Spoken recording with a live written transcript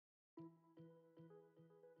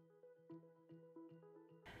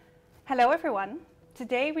Hello everyone!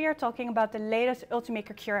 Today we are talking about the latest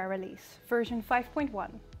Ultimaker Cura release, version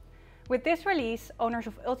 5.1. With this release, owners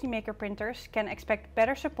of Ultimaker printers can expect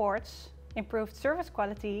better supports, improved service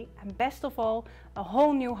quality, and best of all, a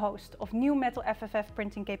whole new host of new metal FFF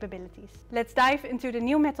printing capabilities. Let's dive into the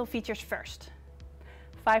new metal features first.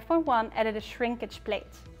 5.1 added a shrinkage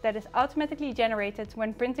plate that is automatically generated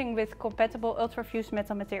when printing with compatible ultrafuse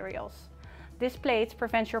metal materials. This plate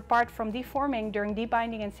prevents your part from deforming during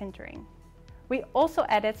debinding and sintering. We also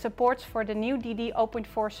added supports for the new DD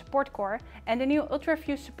 0.4 support core and the new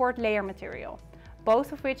ultrafuse support layer material,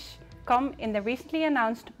 both of which come in the recently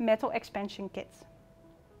announced metal expansion kit.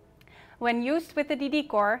 When used with the DD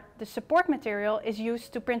core, the support material is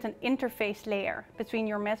used to print an interface layer between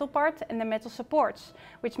your metal part and the metal supports,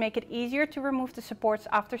 which make it easier to remove the supports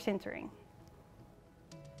after sintering.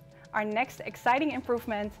 Our next exciting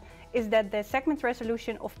improvement is that the segment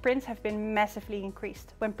resolution of prints have been massively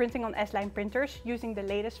increased when printing on S-line printers using the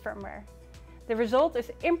latest firmware. The result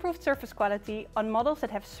is improved surface quality on models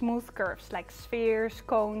that have smooth curves like spheres,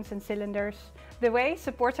 cones and cylinders. The way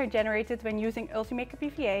supports are generated when using Ultimaker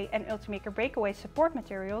PVA and Ultimaker breakaway support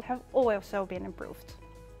materials have also been improved.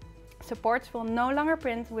 Supports will no longer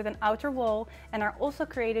print with an outer wall and are also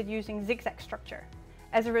created using zigzag structure.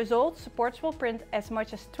 As a result, supports will print as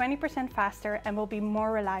much as 20% faster and will be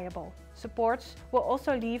more reliable. Supports will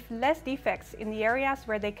also leave less defects in the areas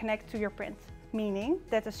where they connect to your print, meaning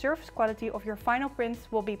that the surface quality of your final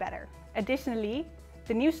prints will be better. Additionally,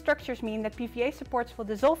 the new structures mean that PVA supports will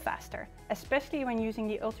dissolve faster, especially when using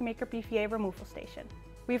the Ultimaker PVA removal station.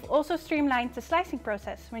 We've also streamlined the slicing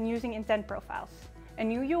process when using intent profiles. A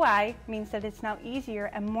new UI means that it's now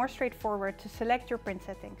easier and more straightforward to select your print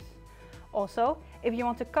settings. Also, if you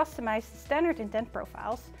want to customize the standard intent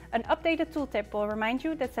profiles, an updated tooltip will remind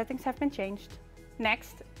you that settings have been changed.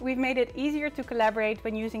 Next, we've made it easier to collaborate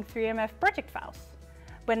when using 3MF project files.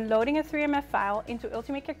 When loading a 3MF file into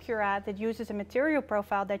Ultimaker Cura that uses a material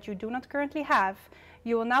profile that you do not currently have,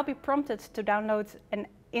 you will now be prompted to download and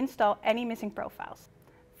install any missing profiles.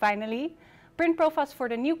 Finally, print profiles for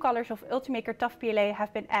the new colors of Ultimaker Tough PLA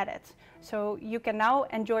have been added, so you can now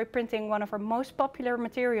enjoy printing one of our most popular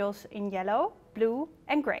materials in yellow, blue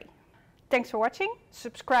and grey. Thanks for watching,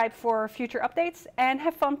 subscribe for future updates and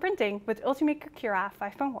have fun printing with Ultimaker Cura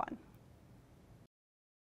 5.1.